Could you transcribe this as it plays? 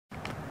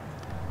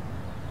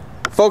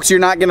Folks, you're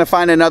not going to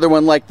find another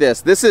one like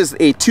this. This is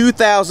a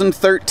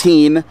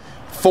 2013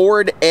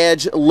 Ford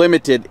Edge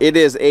Limited. It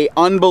is a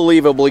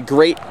unbelievably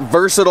great,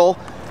 versatile,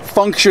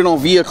 functional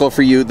vehicle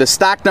for you. The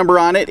stock number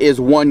on it is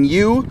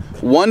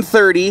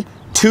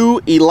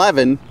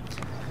 1U130211.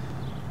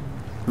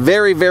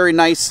 Very, very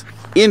nice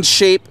in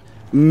shape.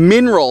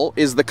 Mineral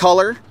is the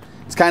color.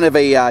 It's kind of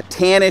a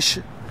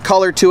tannish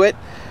color to it.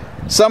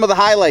 Some of the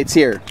highlights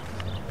here.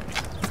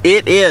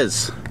 It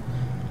is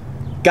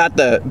got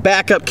the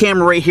backup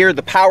camera right here,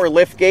 the power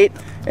lift gate,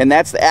 and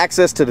that's the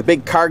access to the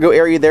big cargo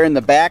area there in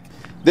the back.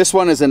 This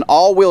one is an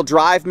all-wheel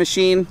drive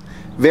machine.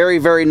 Very,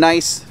 very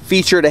nice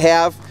feature to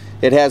have.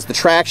 It has the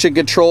traction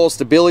control,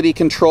 stability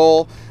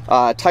control,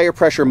 tire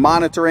pressure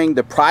monitoring,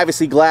 the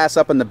privacy glass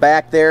up in the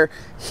back there,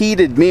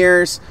 heated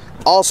mirrors,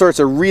 all sorts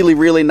of really,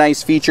 really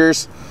nice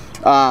features.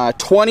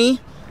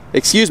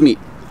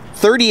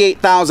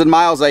 38,000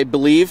 miles, I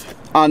believe,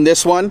 on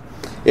this one.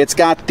 It's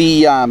got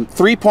the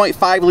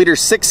 3.5 liter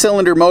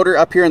 6-cylinder motor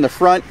up here in the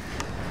front.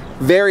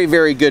 Very,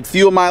 very good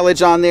fuel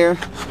mileage on there.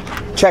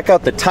 Check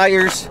out the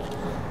tires.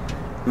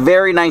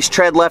 Very nice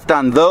tread left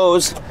on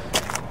those.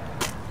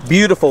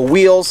 Beautiful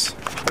wheels.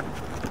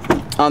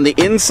 On the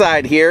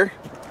inside here,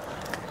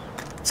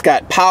 it's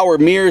got power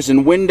mirrors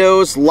and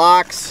windows,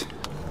 locks,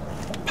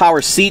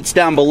 power seats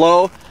down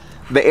below.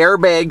 The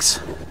airbags,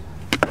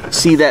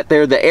 see that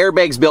there? The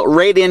airbags built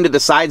right into the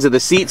sides of the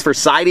seats for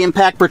side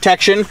impact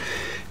protection.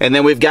 And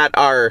then we've got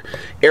our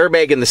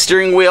airbag in the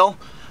steering wheel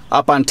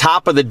up on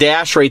top of the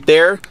dash right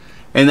there.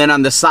 And then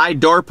on the side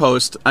door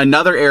post,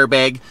 another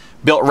airbag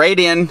built right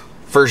in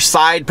for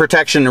side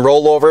protection and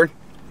rollover.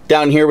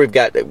 Down here we've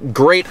got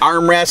great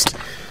armrest,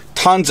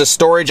 tons of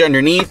storage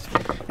underneath,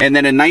 and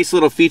then a nice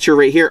little feature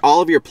right here. All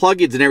of your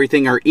plugins and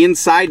everything are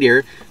inside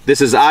here. This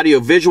is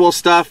audio visual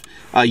stuff,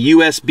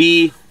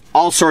 USB,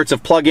 all sorts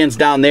of plugins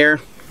down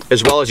there,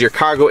 as well as your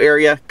cargo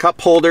area,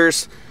 cup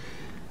holders,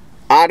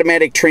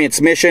 automatic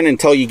transmission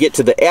until you get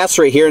to the S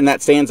right here, and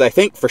that stands, I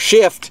think, for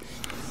shift.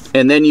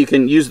 And then you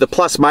can use the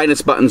plus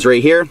minus buttons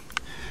right here.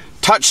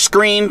 Touch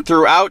screen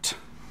throughout,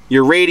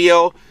 your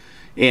radio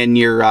and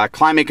your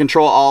climate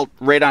control all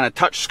right on a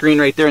touch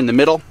screen right there in the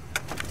middle.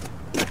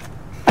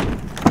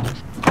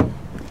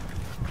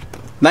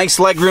 Nice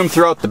legroom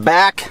throughout the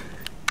back.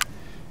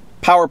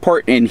 Power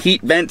port and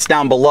heat vents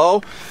down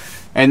below.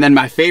 And then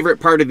my favorite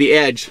part of the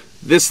Edge,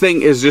 this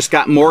thing has just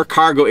got more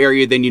cargo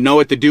area than you know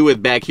what to do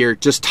with back here.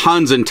 Just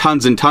tons and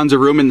tons and tons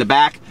of room in the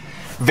back.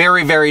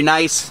 Very, very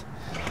nice.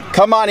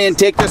 Come on in,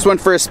 take this one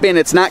for a spin.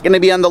 It's not going to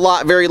be on the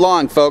lot very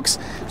long, folks.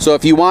 So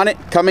if you want it,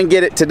 come and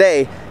get it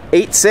today.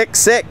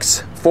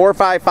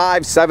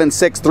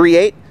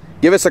 866-455-7638.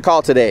 Give us a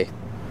call today.